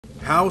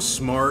How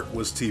smart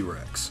was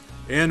T-Rex?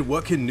 And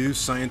what can new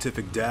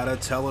scientific data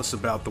tell us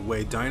about the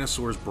way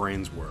dinosaurs'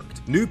 brains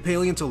worked? New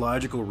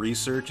paleontological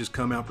research has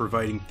come out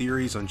providing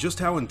theories on just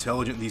how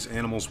intelligent these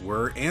animals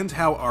were and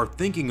how our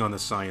thinking on the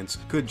science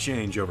could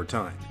change over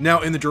time.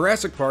 Now, in the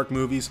Jurassic Park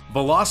movies,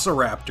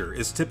 Velociraptor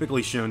is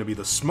typically shown to be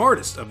the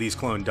smartest of these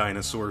cloned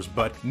dinosaurs,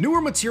 but newer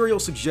material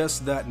suggests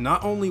that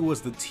not only was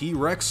the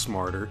T-Rex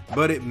smarter,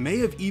 but it may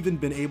have even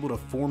been able to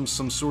form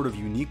some sort of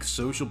unique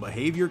social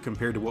behavior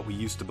compared to what we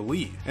used to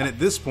believe. And at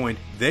this point,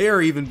 they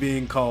are even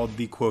being called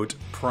the quote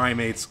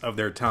primates of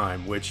their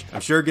time, which I'm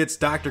sure gets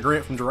Dr.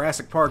 Grant from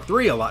Jurassic Park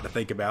 3 a lot to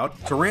think about.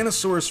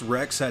 Tyrannosaurus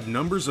rex had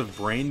numbers of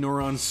brain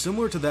neurons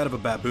similar to that of a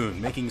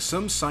baboon, making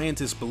some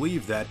scientists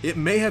believe that it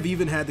may have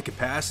even had the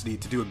capacity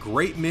to do a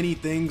great many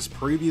things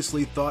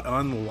previously thought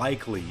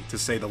unlikely, to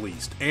say the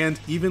least, and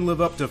even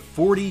live up to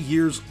 40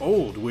 years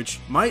old, which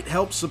might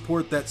help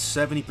support that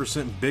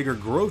 70% bigger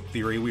growth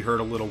theory we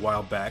heard a little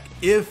while back,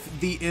 if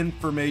the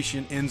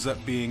information ends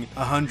up being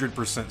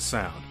 100%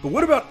 sound. But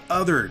what about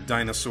other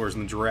dinosaurs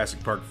in the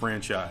Jurassic Park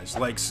franchise,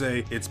 like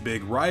say its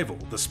big rival,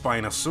 the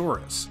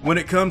Spinosaurus? When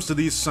it comes to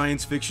these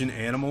science fiction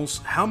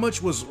animals, how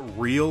much was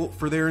real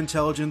for their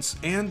intelligence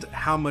and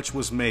how much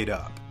was made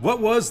up?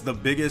 What was the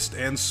biggest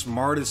and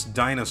smartest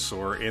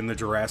dinosaur in the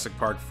Jurassic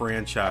Park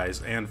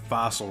franchise and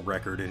fossil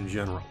record in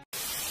general?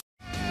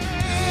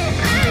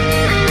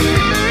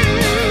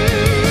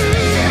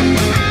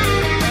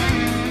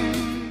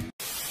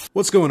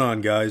 What's going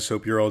on, guys?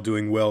 Hope you're all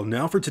doing well.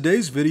 Now for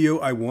today's video,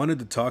 I wanted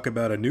to talk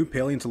about a new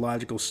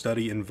paleontological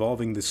study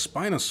involving the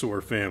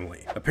Spinosaur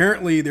family.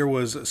 Apparently there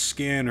was a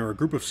scan or a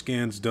group of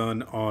scans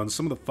done on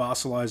some of the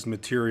fossilized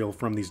material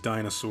from these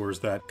dinosaurs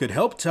that could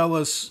help tell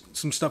us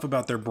some stuff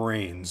about their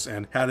brains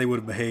and how they would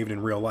have behaved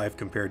in real life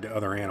compared to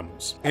other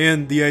animals.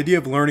 And the idea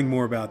of learning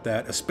more about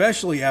that,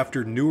 especially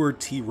after newer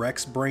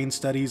T.Rex brain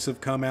studies have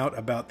come out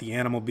about the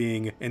animal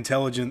being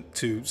intelligent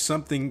to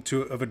something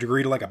of a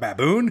degree to like a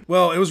baboon,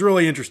 well, it was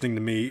really interesting to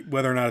me,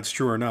 whether or not it's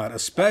true or not,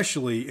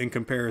 especially in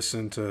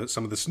comparison to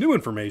some of this new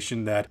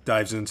information that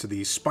dives into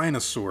the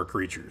Spinosaur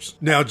creatures.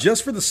 Now,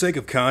 just for the sake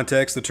of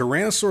context, the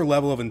Tyrannosaur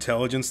level of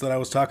intelligence that I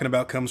was talking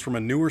about comes from a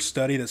newer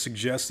study that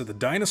suggests that the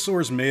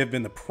dinosaurs may have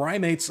been the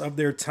primates of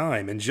their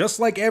time, and just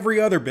like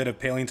every other bit of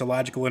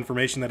paleontological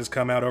information that has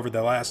come out over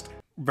the last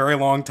very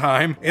long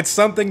time, it's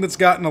something that's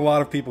gotten a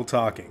lot of people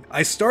talking.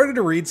 I started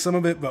to read some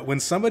of it, but when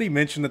somebody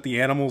mentioned that the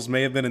animals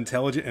may have been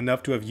intelligent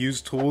enough to have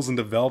used tools and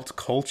developed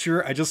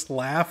culture, I just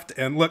laughed.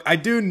 And look, I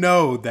do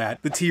know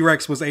that the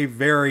T-Rex was a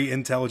very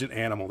intelligent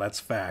animal, that's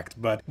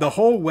fact, but the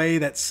whole way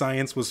that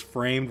science was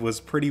framed was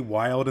pretty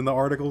wild in the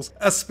articles,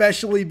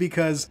 especially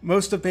because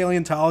most of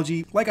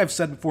paleontology, like I've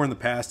said before in the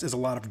past, is a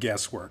lot of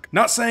guesswork.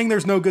 Not saying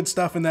there's no good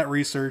stuff in that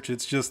research,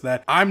 it's just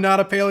that I'm not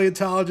a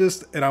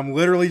paleontologist and I'm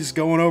literally just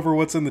going over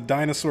what's in the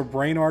dinosaur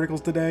brain articles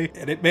today,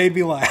 and it made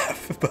me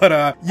laugh.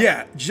 But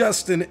yeah,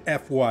 just an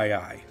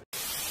FYI.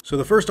 So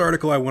the first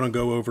article I want to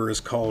go over is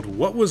called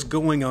What Was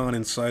Going On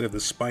Inside of the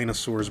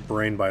Spinosaur's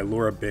Brain by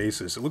Laura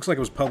Basis. It looks like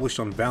it was published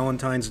on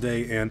Valentine's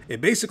Day, and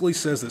it basically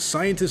says that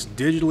scientists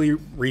digitally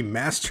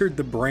remastered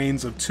the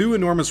brains of two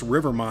enormous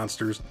river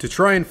monsters to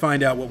try and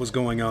find out what was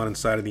going on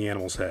inside of the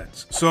animals'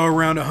 heads. So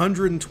around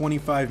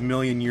 125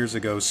 million years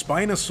ago,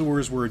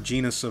 Spinosaurs were a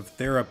genus of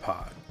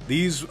theropod.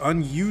 These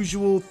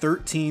unusual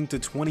 13 to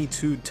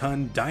 22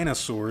 ton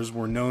dinosaurs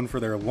were known for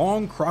their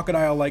long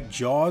crocodile-like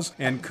jaws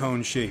and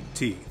cone-shaped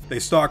teeth. They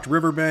stalked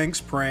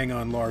riverbanks, preying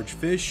on large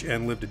fish,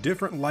 and lived a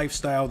different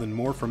lifestyle than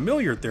more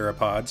familiar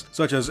theropods,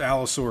 such as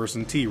Allosaurus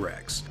and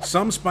T.Rex.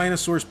 Some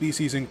Spinosaur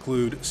species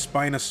include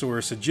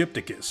Spinosaurus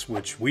aegypticus,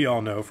 which we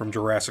all know from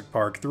Jurassic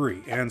Park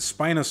 3, and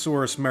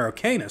Spinosaurus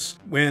maroccanus,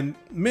 and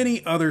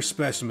many other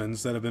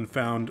specimens that have been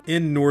found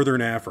in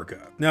northern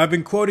Africa. Now, I've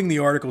been quoting the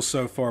article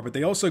so far, but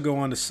they also go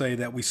on to say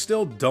that we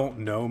still don't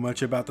know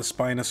much about the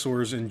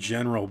Spinosaurs in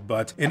general,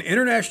 but an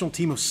international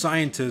team of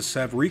scientists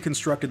have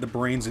reconstructed the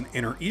brains and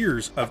inner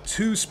ears of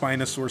two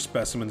Spinosaur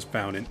specimens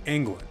found in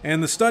England.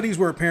 And the studies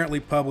were apparently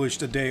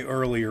published a day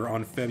earlier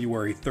on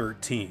February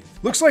 13th.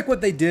 Looks like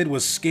what they did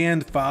was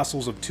scanned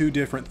fossils of two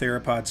different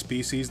theropod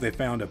species. They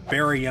found a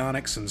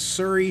Baryonyx in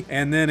Surrey,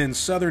 and then in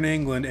southern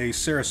England a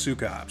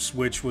Cerasuchops,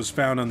 which was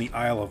found on the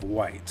Isle of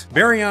Wight.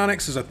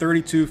 Baryonyx is a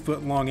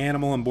 32-foot long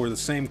animal and bore the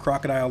same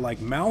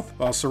crocodile-like mouth,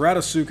 while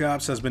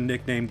Cerasuchops has been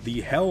nicknamed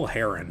the Hell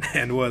Heron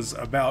and was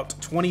about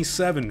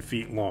 27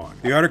 feet long.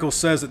 The article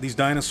says that these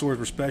dinosaurs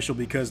were special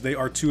because they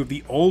are two of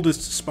the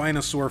oldest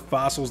Spinosaur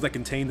fossils that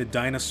contain the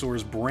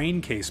dinosaur's brain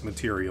case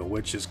material,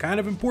 which is kind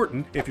of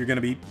important if you're going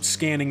to be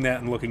scanning that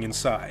and looking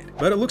inside.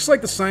 But it looks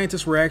like the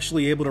scientists were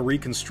actually able to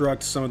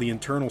reconstruct some of the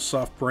internal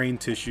soft brain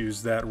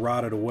tissues that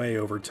rotted away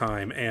over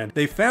time, and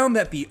they found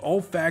that the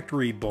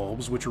olfactory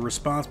bulbs, which are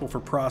responsible for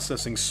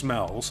processing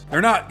smells,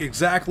 they're not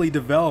exactly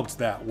developed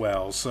that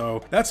well,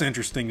 so that's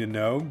interesting to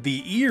know.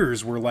 The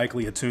ears were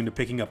likely attuned to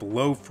picking up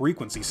low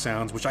frequency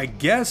sounds, which I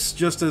guess,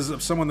 just as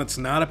someone that's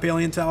not a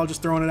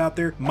paleontologist throwing it out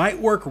there, might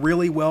work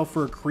really well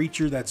for a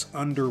creature that's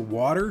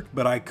underwater,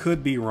 but I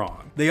could be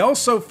wrong. They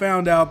also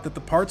found out that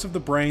the parts of the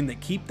brain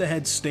that keep the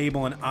head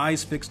stable and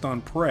eyes fixed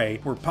on prey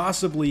were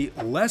possibly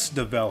less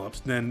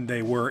developed than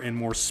they were in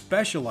more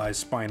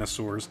specialized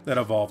spinosaurs that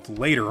evolved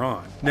later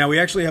on. Now, we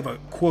actually have a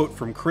quote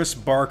from Chris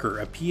Barker,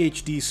 a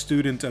PhD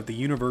student at the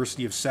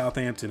University of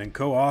Southampton and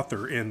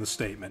co-author in the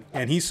statement.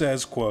 And he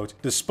says, quote,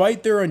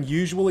 "Despite their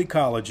unusual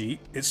ecology,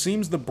 it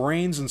seems the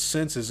brains and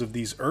senses of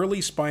these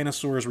early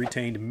spinosaurs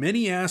retained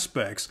many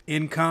aspects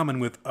in common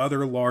with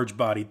other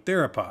large-bodied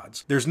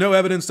theropods. There's no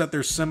evidence that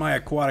their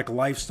semi-aquatic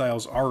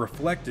lifestyles are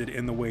reflected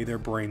in the way their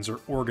brains are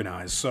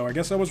organized." So I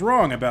guess I was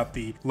wrong about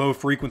the low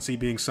frequency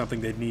being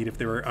something they'd need if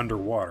they were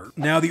underwater.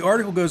 Now, the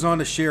article goes on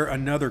to share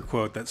another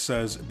quote that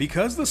says,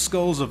 "Because the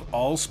skulls of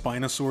all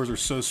spinosaurs are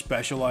so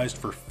specialized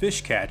for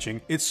fish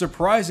catching, it's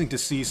surprising to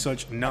see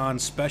such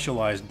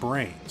non-specialized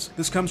brains."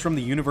 This comes from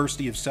the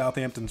University of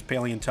Southampton's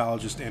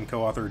paleontologist and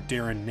co-author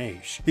Darren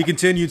Naish. He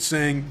continued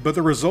saying, "But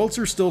the results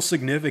are still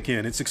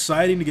significant. It's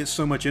exciting to get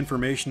so much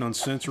information on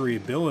sensory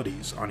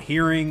abilities, on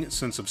hearing,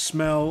 sense of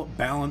smell,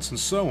 balance, and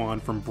so on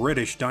from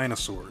British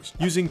dinosaurs.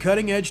 Using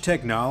cutting-edge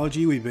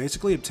technology, we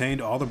basically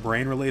obtained all the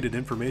brain-related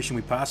information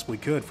we possibly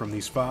could from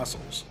these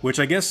fossils." Which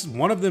I guess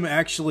one of them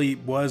actually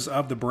was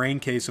of the brain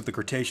case of the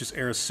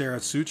Cretaceous-era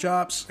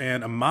Ceratops,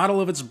 and a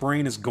model of its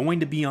brain is going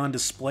to be on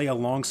display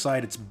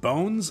alongside its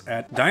bones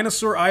at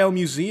Dinosaur Isle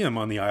Museum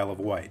on the Isle of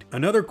Wight.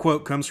 Another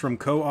quote comes from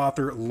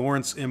co-author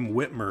Lawrence M.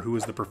 Whitmer, who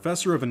is the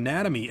professor of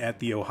anatomy at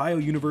the Ohio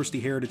University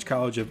Heritage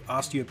College of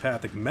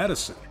Osteopathic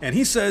Medicine. And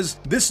he says,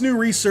 "This new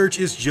research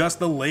is just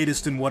the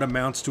latest in what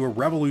amounts to a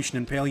revolution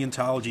in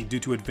paleontology due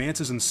to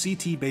advances in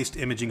CT-based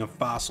imaging of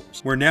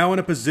fossils. We're now in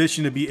a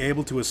position to be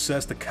able to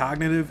assess the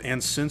cognitive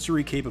and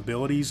sensory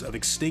capabilities of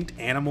extinct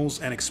animals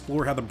and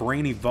explore how the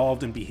brain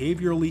evolved in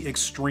behaviorally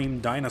extreme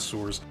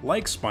dinosaurs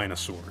like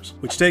Spinosaurs."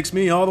 Which takes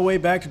me all the way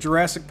back to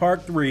Jurassic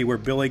Park 3, where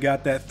Billy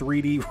got that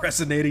 3D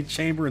resonating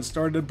chamber and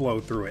started to blow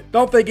through it.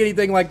 Don't think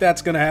anything like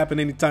that's going to happen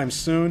anytime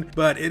soon,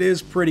 but it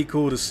is pretty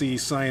cool to see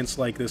science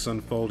like this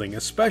unfolding,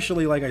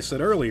 especially, like I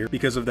said earlier,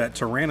 because of that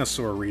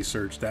Tyrannosaur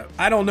research. That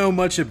I don't know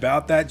much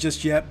about that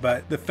just yet,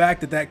 but the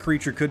fact that that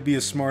creature could be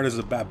as smart as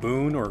a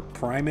baboon or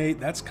primate,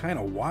 that's kind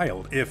of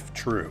wild, if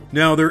true.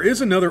 Now, there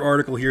is another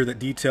article here that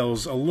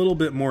details a little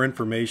bit more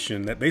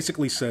information that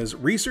basically says,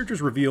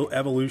 "Researchers reveal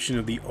evolution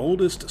of the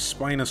oldest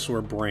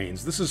Spinosaur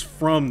brains." This is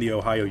from the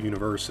Ohio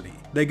University.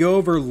 They go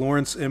over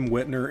Lawrence M.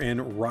 Whitner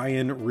and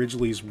Ryan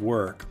Ridgely's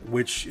work,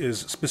 which is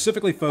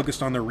specifically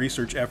focused on their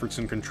research efforts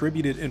and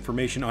contributed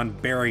information on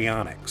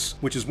Baryonyx,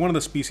 which is one of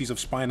the species of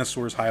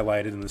Spinosaurs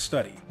highlighted in the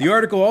study. The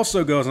article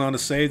also goes on to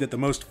say that the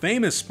most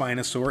famous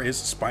Spinosaur is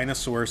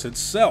Spinosaurus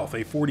itself,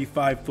 a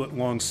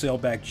 45-foot-long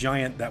sailback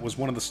giant that was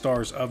one of the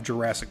stars of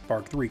Jurassic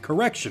Park 3.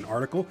 Correction,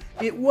 article,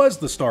 it was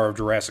the star of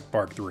Jurassic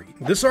Park 3.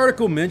 This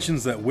article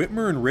mentions that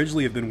Whitmer and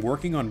Ridgely have been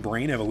working on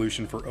brain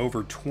evolution for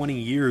over 20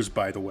 years,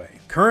 by the way.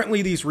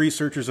 Currently, these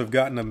researchers have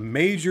gotten a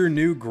major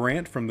new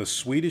grant from the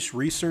Swedish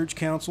Research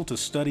Council to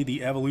study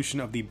the evolution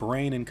of the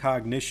brain and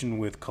cognition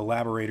with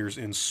collaborators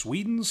in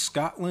Sweden,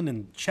 Scotland,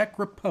 and Czech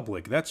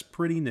Republic. That's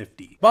pretty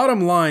nifty.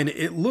 Bottom line,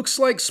 it looks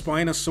like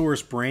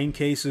Spinosaurus brain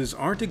cases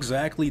aren't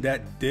exactly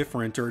that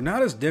different, or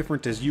not as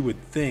different as you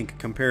would think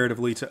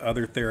comparatively to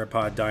other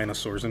theropod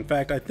dinosaurs. In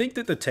fact, I think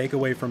that the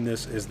takeaway from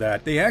this is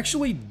that they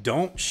actually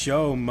don't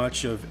show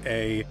much of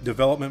a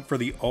development for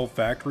the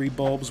olfactory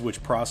bulbs,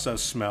 which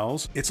process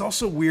smells. It's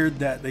also weird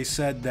that they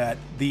said that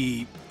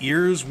the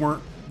ears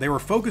weren't They were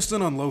focused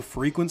in on low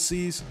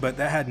frequencies, but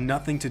that had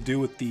nothing to do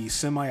with the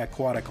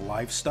semi-aquatic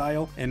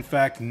lifestyle. In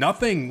fact,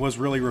 nothing was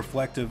really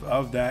reflective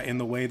of that in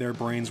the way their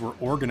brains were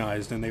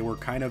organized, and they were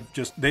kind of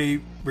just, they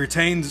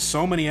retained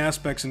so many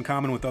aspects in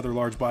common with other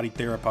large-bodied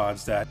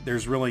theropods that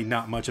there's really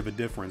not much of a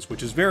difference,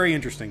 which is very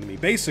interesting to me.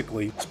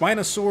 Basically,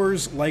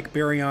 Spinosaurs, like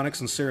Baryonyx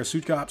and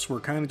Ceratops, were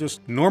kind of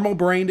just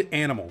normal-brained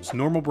animals,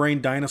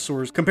 normal-brained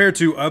dinosaurs, compared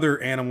to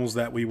other animals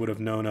that we would have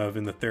known of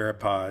in the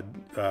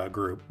theropod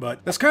group.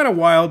 But that's kind of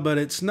wild, but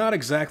it's not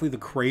exactly the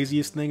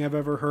craziest thing I've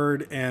ever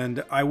heard,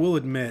 and I will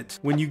admit,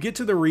 when you get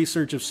to the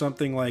research of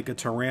something like a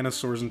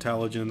Tyrannosaur's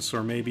intelligence,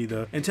 or maybe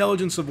the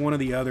intelligence of one of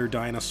the other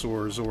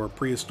dinosaurs or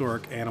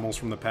prehistoric animals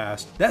from the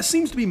past, that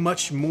seems to be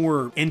much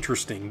more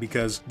interesting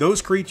because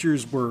those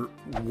creatures were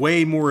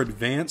way more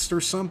advanced or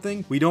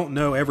something. We don't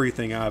know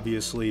everything,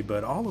 obviously,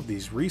 but all of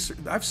these research,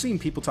 I've seen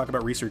people talk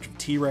about research of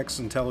T.Rex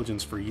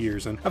intelligence for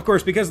years, and of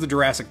course, because of the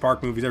Jurassic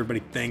Park movies,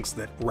 everybody thinks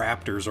that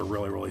raptors are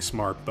really, really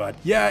smart, but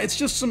yeah, it's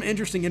just some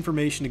interesting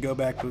information to go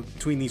back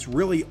between these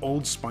really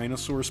old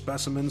Spinosaur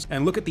specimens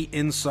and look at the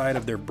inside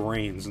of their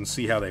brains and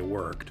see how they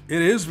worked.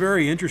 It is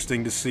very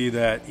interesting to see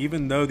that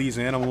even though these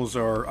animals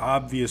are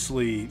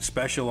obviously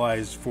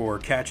specialized for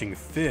catching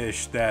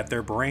fish, that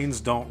their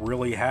brains don't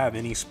really have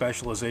any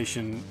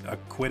specialization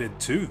acquitted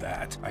to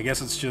that. I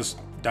guess it's just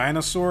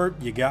dinosaur,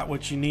 you got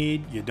what you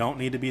need, you don't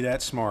need to be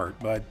that smart,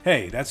 but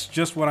hey, that's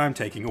just what I'm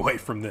taking away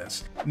from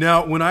this.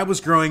 Now, when I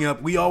was growing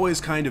up, we always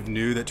kind of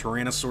knew that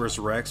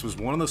Tyrannosaurus rex was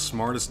one of the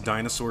smartest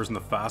dinosaurs in the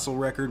fossil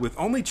record, with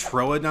only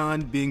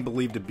Troodon being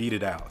believed to beat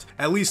it out.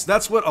 At least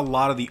that's what a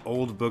lot of the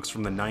old books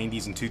from the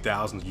 90s and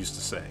 2000s used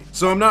to say.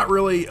 So I'm not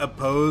really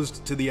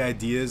opposed to the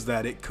ideas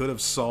that it could have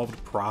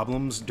solved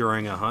problems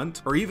during a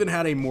hunt, or even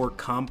had a more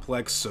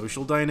complex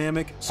social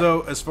dynamic.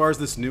 So as far as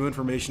this new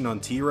information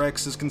on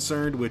T-Rex is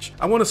concerned, which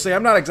I want to say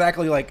I'm not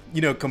exactly like,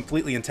 you know,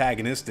 completely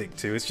antagonistic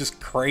to, it's just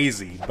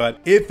crazy, but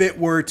if it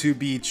were to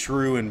be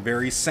true and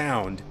very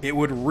sound, it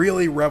would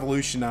really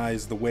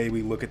revolutionize the way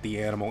we look at the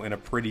animal in a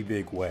pretty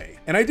big way.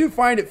 And I do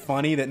find it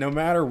funny that no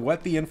matter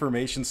what the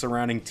information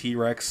surrounding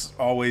T-Rex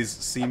always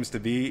seems to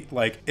be,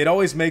 like, it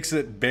always makes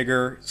it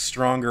bigger,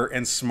 stronger,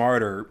 and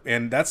smarter,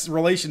 and that's in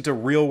relation to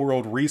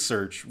real-world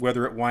research,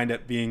 whether it wind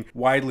up being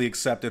widely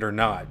accepted or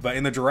not. But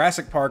in the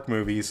Jurassic Park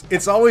movies,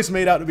 it's always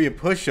made out to be a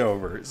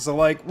pushover, so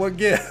like, what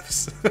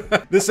gives?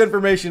 This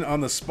information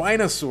on the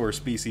Spinosaur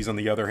species, on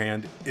the other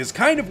hand, is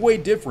kind of way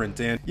different,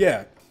 and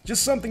yeah,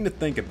 just something to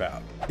think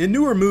about. In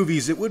newer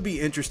movies, it would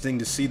be interesting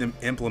to see them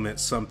implement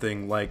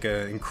something like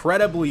an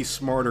incredibly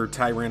smarter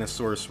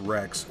Tyrannosaurus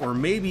Rex, or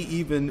maybe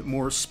even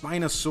more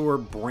Spinosaur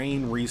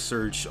brain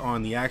research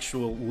on the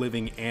actual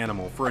living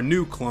animal for a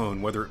new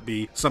clone, whether it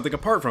be something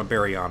apart from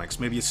Baryonyx,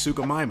 maybe a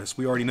Suchomimus.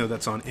 We already know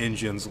that's on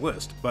InGen's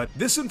list. But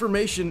this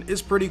information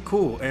is pretty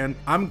cool, and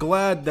I'm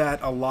glad that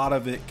a lot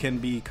of it can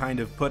be kind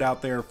of put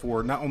out there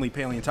for not only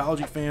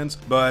paleontology fans,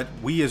 but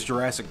we as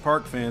Jurassic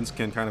Park fans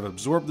can kind of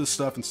absorb this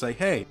stuff and say,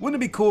 hey,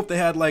 wouldn't it be cool if they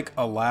had like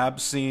a lab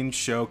scene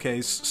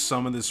showcase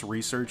some of this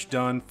research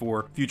done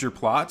for future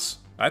plots?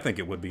 I think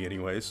it would be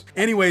anyways.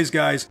 Anyways,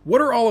 guys,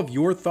 what are all of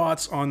your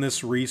thoughts on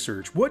this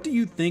research? What do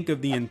you think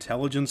of the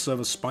intelligence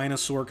of a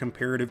Spinosaur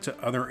comparative to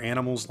other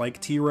animals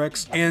like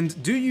T-Rex?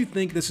 And do you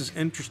think this is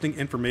interesting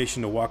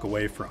information to walk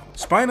away from?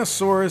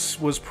 Spinosaurus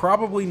was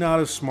probably not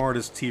as smart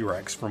as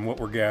T-Rex from what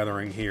we're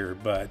gathering here,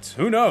 but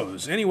who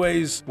knows?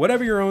 Anyways,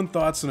 whatever your own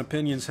thoughts and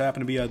opinions happen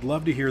to be, I'd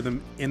love to hear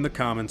them in the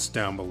comments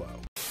down below.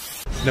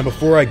 Now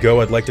before I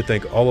go, I'd like to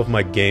thank all of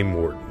my game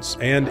wardens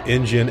and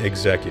InGen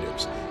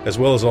executives, as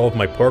well as all of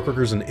my park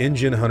workers and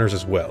InGen hunters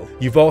as well.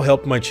 You've all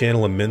helped my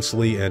channel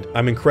immensely, and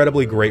I'm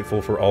incredibly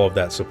grateful for all of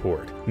that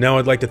support. Now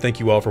I'd like to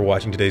thank you all for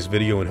watching today's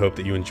video and hope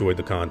that you enjoyed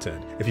the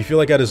content. If you feel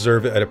like I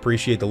deserve it, I'd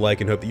appreciate the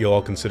like and hope that you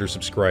all consider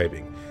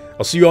subscribing.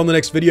 I'll see you all in the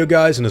next video,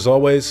 guys, and as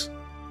always,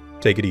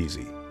 take it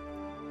easy.